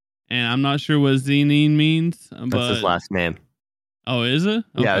 And I'm not sure what Zenin means, That's his but last name. oh, is it?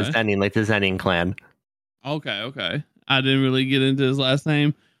 Yeah, it's Okay. Zenin, like the Zenin clan. Okay. I didn't really get into his last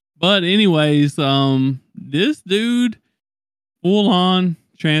name. But anyways, this dude full on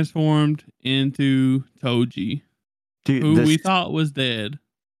transformed into Toji, Dude, who we thought was dead.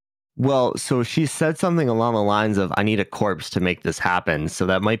 well, so she said something along the lines of, I need a corpse to make this happen. So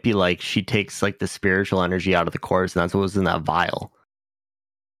that might be like she takes like the spiritual energy out of the corpse, and that's what was in that vial.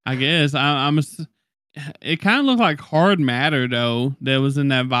 I guess it kind of looked like hard matter though that was in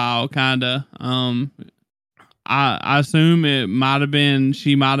that vial, kind of. I assume it might have been,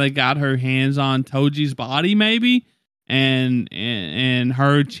 she might have got her hands on Toji's body maybe, and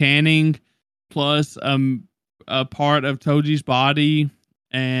her chanting plus a part of Toji's body,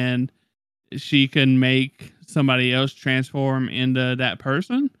 and she can make somebody else transform into that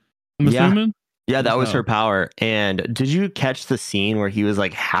person. I'm assuming. Yeah, that was So, her power. And did you catch the scene where he was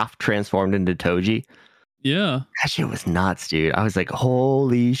like half transformed into Toji? yeah. That shit was nuts, dude. I was like,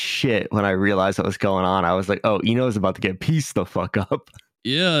 holy shit. When I realized what was going on, I was like, oh, Ino's about to get pieced the fuck up.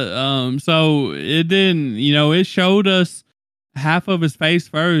 Yeah. So it didn't, it showed us half of his face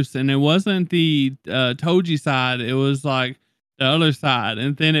first, and it wasn't the Toji side. It was like the other side.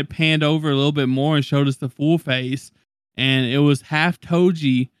 And then it panned over a little bit more and showed us the full face. And it was half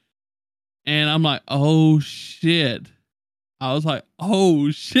Toji. And I'm like, oh shit. I was like, oh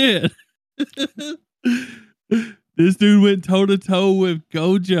shit. This dude went toe to toe with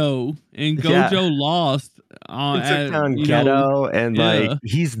Gojo, and Gojo lost. It took down Ghetto, and like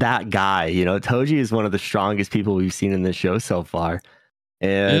he's that guy. Toji is one of the strongest people we've seen in this show so far.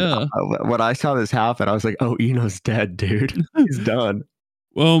 And when I saw this happen, I was like, oh, Ino's dead, dude. He's done.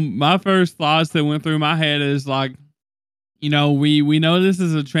 Well, my first thoughts that went through my head is like, we know this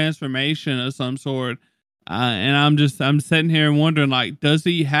is a transformation of some sort. And I'm sitting here and wondering, like, does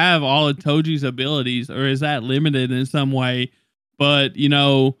he have all of Toji's abilities, or is that limited in some way? But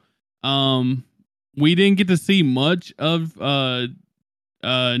we didn't get to see much of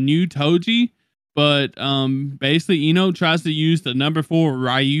new Toji, but basically Ino tries to use the number 4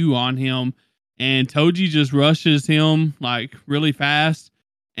 Ryu on him, and Toji just rushes him like really fast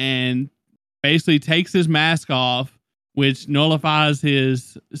and basically takes his mask off, which nullifies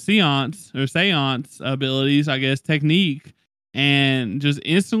his seance abilities, I guess, technique, and just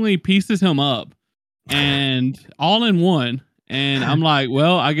instantly pieces him up, and all in one. And I'm like,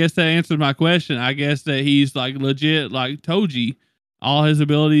 well, I guess that answers my question. I guess that he's like legit like Toji. All his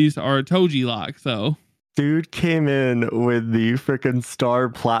abilities are Toji like. So dude came in with the freaking Star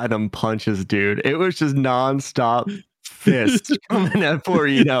Platinum punches, dude. It was just nonstop fists coming at poor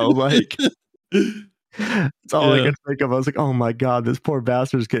Ino. Like, that's all I could think of. I was like, oh my god, this poor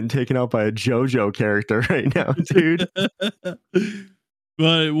bastard's getting taken out by a JoJo character right now, dude.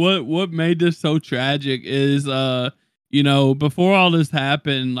 But what made this so tragic is before all this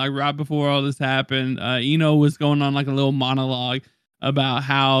happened, like right before all this happened, Ino was going on like a little monologue about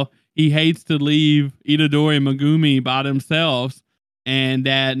how he hates to leave Itadori and Megumi by themselves, and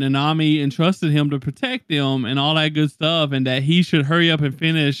that Nanami entrusted him to protect them and all that good stuff, and that he should hurry up and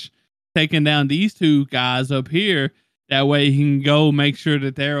finish taking down these two guys up here. That way he can go make sure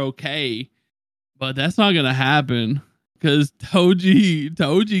that they're okay. But that's not gonna happen, because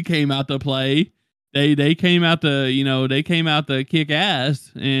Toji came out to play. They came out to kick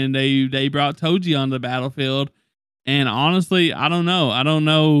ass, and they brought Toji on the battlefield. And honestly, I don't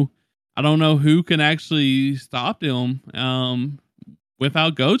know who can actually stop them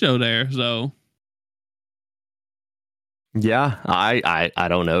without Gojo there. So Yeah, I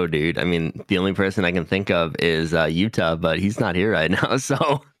don't know, dude. I mean, the only person I can think of is Utah, but he's not here right now.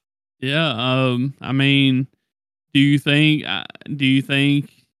 So Yeah. I mean, do you think? Do you think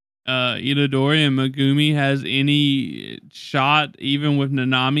Itadori and Megumi has any shot, even with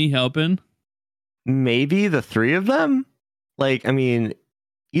Nanami helping? maybe the three of them. Like, I mean,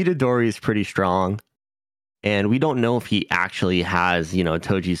 Itadori is pretty strong, and we don't know if he actually has,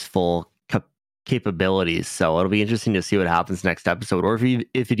 Toji's full capabilities. So it'll be interesting to see what happens next episode, or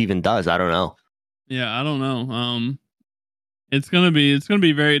if it even does. I don't know. Yeah, I don't know. It's gonna be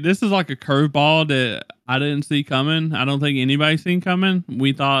very. This is like a curveball that I didn't see coming. I don't think anybody seen coming.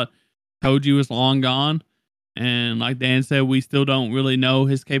 We thought Toji was long gone, and like Dan said, we still don't really know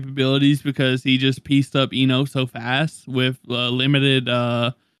his capabilities because he just pieced up Ino so fast with limited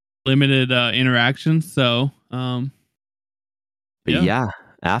interactions. So, But yeah. yeah,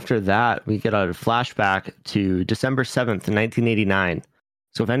 after that, we get a flashback to December 7th, 1989.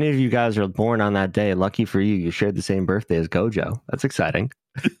 So if any of you guys are born on that day, lucky for you, you shared the same birthday as Gojo. That's exciting.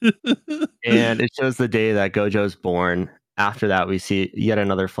 And it shows the day that Gojo's born. After that, we see yet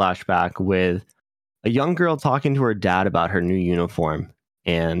another flashback with a young girl talking to her dad about her new uniform.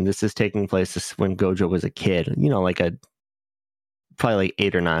 And this is taking place when Gojo was a kid, like probably like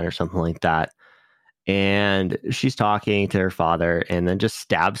 8 or 9 or something like that. And she's talking to her father and then just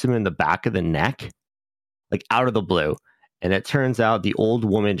stabs him in the back of the neck, like out of the blue. And it turns out the old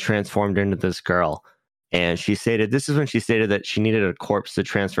woman transformed into this girl. And this is when she stated that she needed a corpse to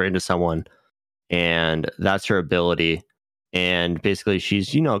transfer into someone. And that's her ability. And basically, she's,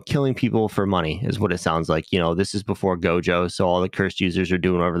 killing people for money, is what it sounds like. This is before Gojo. So all the cursed users are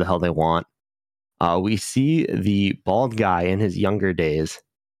doing whatever the hell they want. We see the bald guy in his younger days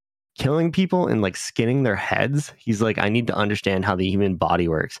killing people and like skinning their heads. He's like, I need to understand how the human body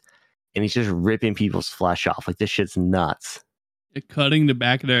works. And he's just ripping people's flesh off. Like, this shit's nuts. Cutting the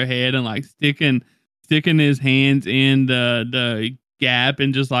back of their head and like sticking his hands in the gap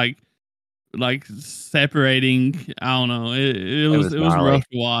and just like separating. I don't know. It was It was rough gnarly.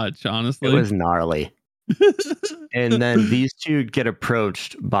 to watch, It honestly. was gnarly. And then these two get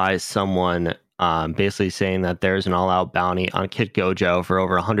approached by someone basically saying that there's an all-out bounty on Kid Gojo for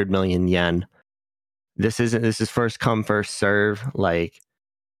over 100 million yen. This is first come, first serve. Like,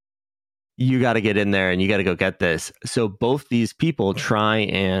 you got to get in there and you got to go get this. So both these people try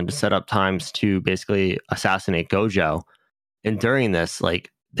and set up times to basically assassinate Gojo. And during this, like,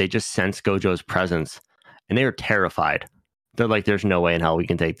 they just sense Gojo's presence and they are terrified. They're like, there's no way in hell we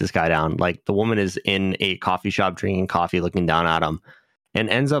can take this guy down. Like, the woman is in a coffee shop drinking coffee, looking down at him, and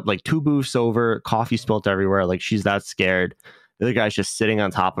ends up like 2 booths over, coffee spilt everywhere. Like, she's that scared. The other guy's just sitting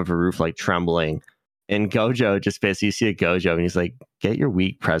on top of her roof, like trembling. And Gojo just basically, you see a Gojo and he's like, get your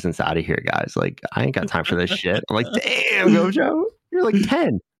weak presence out of here, guys. Like, I ain't got time for this shit. I'm like, damn, Gojo, you're like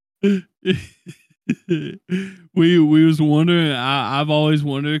 10. We was wondering. I've always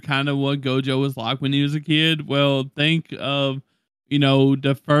wondered kind of what Gojo was like when he was a kid. Well, think of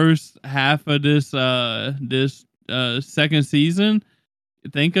the first half of this second season.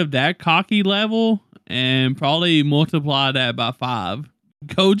 Think of that cocky level and probably multiply that by 5.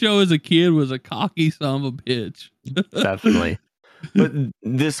 Gojo as a kid was a cocky son of a bitch. Definitely. But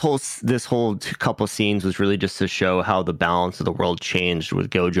this whole couple scenes was really just to show how the balance of the world changed with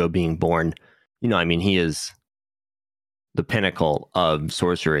Gojo being born. I mean, he is the pinnacle of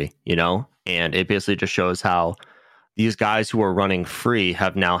sorcery, and it basically just shows how these guys who are running free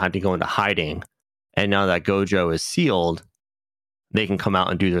have now had to go into hiding. And now that Gojo is sealed, they can come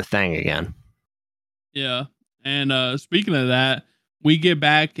out and do their thing again. Yeah. And speaking of that, we get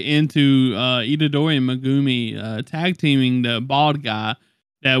back into Itadori and Megumi tag teaming the bald guy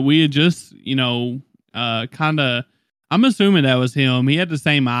that we had just, kind of. I'm assuming that was him. He had the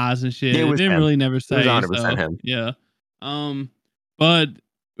same eyes and shit. It It was didn't him. really never say. It was 100% So him. yeah. But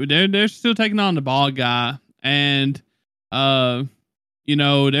they're still taking on the bald guy, and they're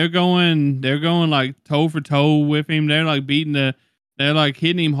going like toe for toe with him. They're like they're like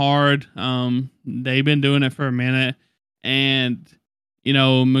hitting him hard. They've been doing it for a minute, and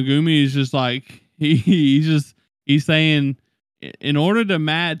Megumi is just like he's saying in order to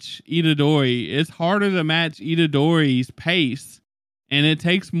match Itadori, it's harder to match Itadori's pace, and it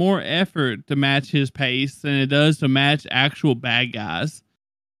takes more effort to match his pace than it does to match actual bad guys.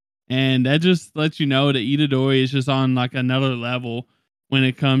 And that just lets you know that Itadori is just on like another level when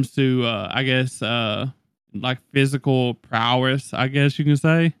it comes to I guess like physical prowess, I guess you can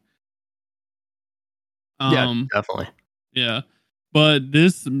say. Yeah, definitely. Yeah. But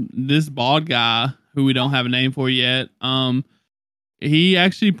this bald guy who we don't have a name for yet, he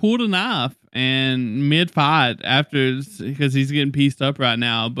actually pulled a knife and mid fight after, because he's getting pieced up right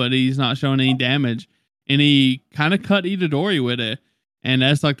now, but he's not showing any damage, and he kind of cut Itadori with it, and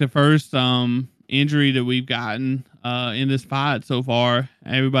that's like the first injury that we've gotten in this fight so far.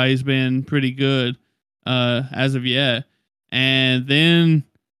 Everybody's been pretty good as of yet, and then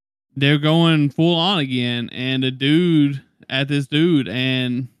they're going full on again, and a dude at this dude,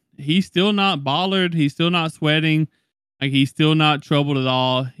 and he's still not bothered. He's still not sweating. Like, he's still not troubled at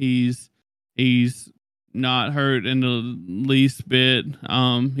all. He's not hurt in the least bit.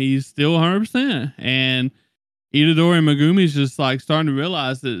 He's still 100%. And Itadori and Megumi's just like starting to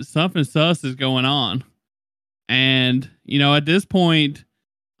realize that something sus is going on. And, you know, at this point,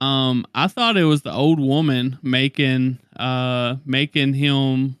 I thought it was the old woman making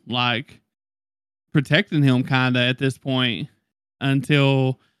him, like, protecting him kind of at this point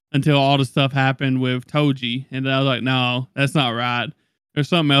until all the stuff happened with Toji. And I was like, no, that's not right. There's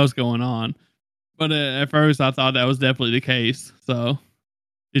something else going on. But at first I thought that was definitely the case. So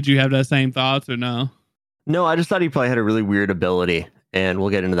did you have that same thoughts or no? No, I just thought he probably had a really weird ability, and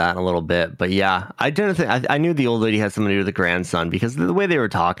we'll get into that in a little bit. But yeah, I didn't think I knew the old lady had something to do with the grandson, because the way they were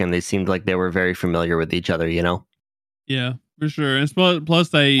talking, they seemed like they were very familiar with each other, you know? Yeah, for sure. And plus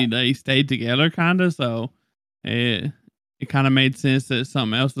they stayed together kind of, so it kind of made sense that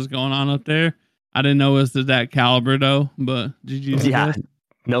something else was going on up there. I didn't know it was to that caliber though, but did you? Yeah,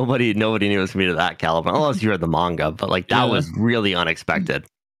 nobody knew it was me to that caliber, unless you read the manga. But like that was really unexpected.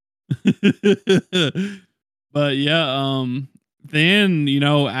 But yeah, then, you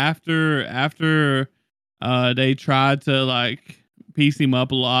know, after they tried to like piece him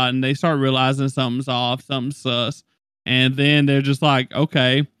up a lot, and they start realizing something's off, something's sus, and then they're just like,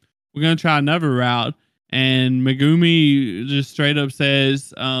 okay, we're gonna try another route. And Megumi just straight up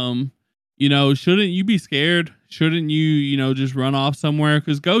says, you know, shouldn't you be scared? Shouldn't you, you know, just run off somewhere?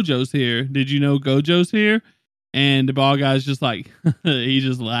 Because Gojo's here. Did you know Gojo's here? And the ball guy's just like, he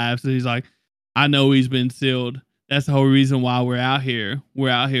just laughs, and he's like, I know he's been sealed. That's the whole reason why we're out here. We're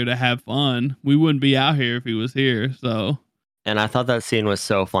out here to have fun. We wouldn't be out here if he was here. So. And I thought that scene was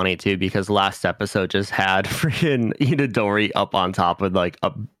so funny too, because last episode just had freaking Itadori up on top of like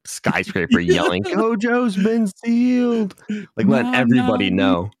a skyscraper yelling, Gojo's been sealed. Like, letting everybody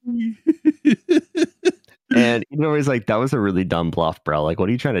know. And Itadori's like, that was a really dumb bluff, bro. Like, what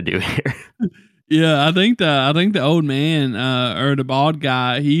are you trying to do here? Yeah, I think the old man, or the bald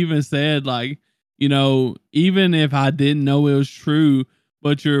guy, he even said, like, you know, even if I didn't know it was true,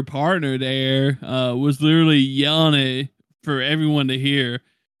 but your partner there was literally yelling it for everyone to hear.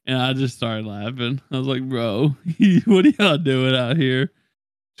 And I just started laughing. I was like, bro, what are y'all doing out here?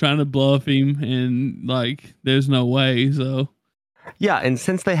 Trying to bluff him, and like, there's no way. So. Yeah, and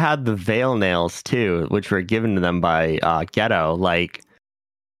since they had the veil nails too, which were given to them by Geto, like,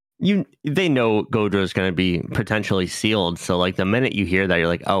 they know Gojo's going to be potentially sealed. So like the minute you hear that, you're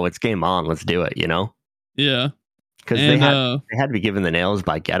like, oh, it's game on. Let's do it. You know? Yeah. Because they had to be given the nails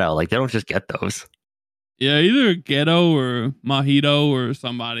by Geto. Like, they don't just get those. Yeah, either Geto or Mahito or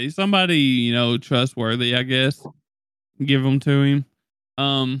somebody, you know, trustworthy, I guess. Give them to him.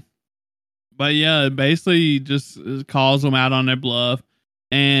 But yeah, it basically just calls them out on their bluff.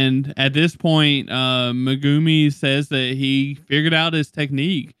 And at this point, Megumi says that he figured out his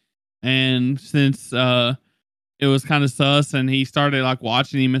technique. And since it was kind of sus, and he started like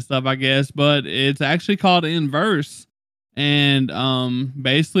watching him and stuff, I guess, but it's actually called inverse. And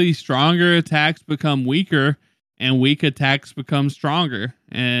basically stronger attacks become weaker, and weak attacks become stronger.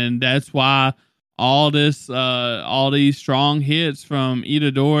 And that's why all these strong hits from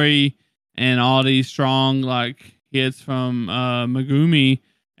Itadori and all these strong like hits from Megumi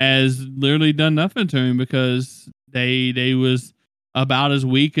has literally done nothing to him, because they was about as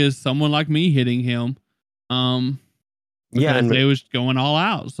weak as someone like me hitting him. Because they was going all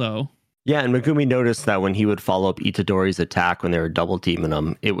out. So yeah, and Megumi noticed that when he would follow up Itadori's attack when they were double teaming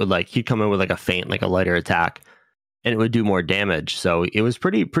him, it would like, he'd come in with like a feint, like a lighter attack, and it would do more damage. So it was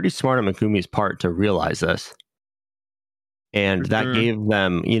pretty smart on Megumi's part to realize this. And that gave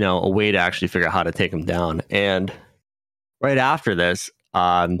them, you know, a way to actually figure out how to take him down. And right after this,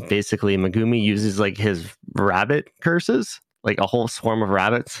 basically Megumi uses like his rabbit curses, like a whole swarm of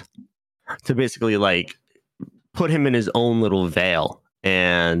rabbits, to basically like put him in his own little veil.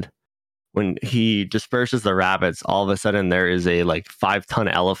 And when he disperses the rabbits, all of a sudden there is a like 5-ton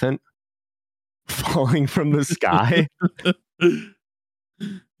elephant falling from the sky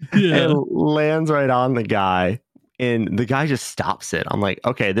and lands right on the guy. And the guy just stops it. I'm like,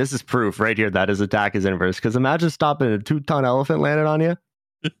 okay, this is proof right here that his attack is inverse. Because imagine stopping a 2-ton elephant landed on you.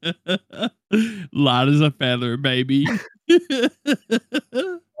 Light as a feather, baby.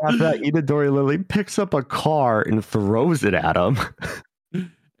 After that, Itadori literally picks up a car and throws it at him.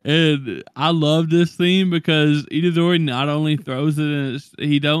 And I love this scene because Itadori not only throws it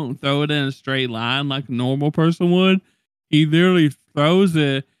he don't throw it in a straight line like a normal person would. He literally throws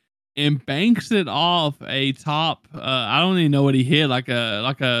it and banks it off a top. I don't even know what he hit, like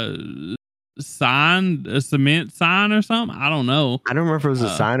a sign, a cement sign or something. I don't know. I don't remember if it was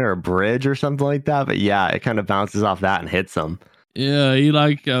a sign or a bridge or something like that, but yeah, it kind of bounces off that and hits him. Yeah, he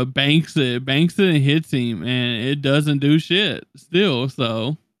like banks it and hits him, and it doesn't do shit still.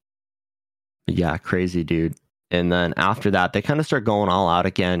 So yeah, crazy dude. And then after that, they kind of start going all out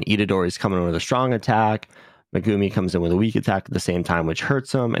again. Itadori's coming in with a strong attack. Megumi comes in with a weak attack at the same time, which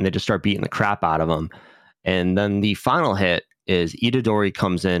hurts him, and they just start beating the crap out of him. And then the final hit is Itadori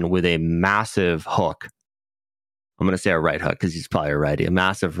comes in with a massive hook. I'm going to say a right hook because he's probably a righty. A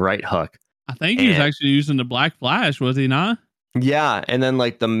massive right hook. I think he was actually using the Black Flash, was he not? Yeah, and then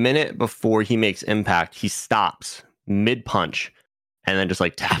like the minute before he makes impact, he stops mid-punch and then just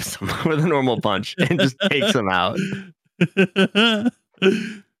like taps him with a normal punch and just takes him out.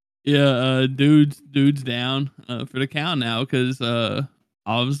 Yeah, dude's down for the count now because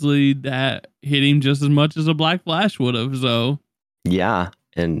obviously that hit him just as much as a Black Flash would have. So yeah,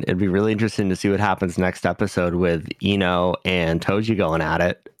 and it'd be really interesting to see what happens next episode with Ino and Toji going at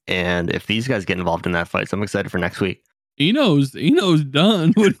it, and if these guys get involved in that fight. So I'm excited for next week. Ino's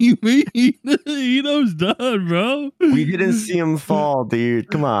done. What do you mean? Ino's done, bro. We didn't see him fall, dude.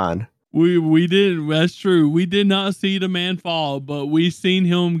 Come on. We didn't. That's true. We did not see the man fall, but we seen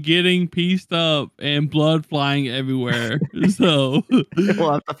him getting pieced up and blood flying everywhere. So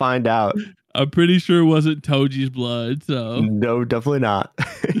we'll have to find out. I'm pretty sure it wasn't Toji's blood. So no, definitely not.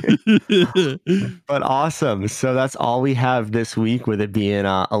 But awesome. So that's all we have this week, with it being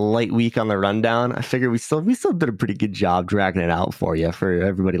a light week on the rundown. I figure we still did a pretty good job dragging it out for you, for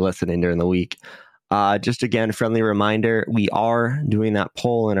everybody listening during the week. Just again, friendly reminder, we are doing that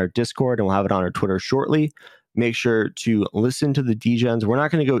poll in our Discord, and we'll have it on our Twitter shortly. Make sure to listen to the DGens. We're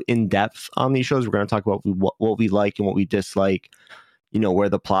not going to go in depth on these shows. We're going to talk about what we like and what we dislike, you know, where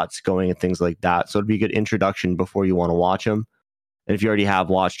the plot's going and things like that. So it'd be a good introduction before you want to watch them. And if you already have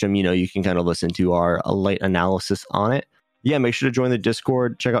watched them, you know, you can kind of listen to our light analysis on it. Yeah, make sure to join the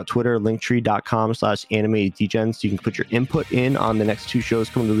Discord. Check out Twitter, linktree.com/animatedDgens. So you can put your input in on the next two shows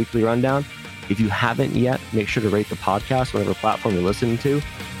coming to the weekly rundown. If you haven't yet, make sure to rate the podcast, whatever platform you're listening to.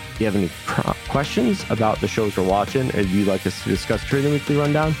 If you have any questions about the shows we're watching, or if you'd like us to discuss during the weekly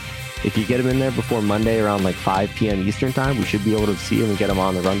rundown, if you get them in there before Monday around like 5 p.m. Eastern time, we should be able to see them and get them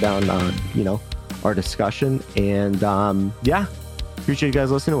on the rundown, you know, our discussion. And yeah, appreciate you guys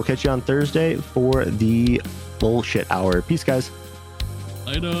listening. We'll catch you on Thursday for the bullshit hour. Peace, guys.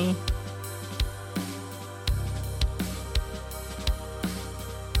 Later.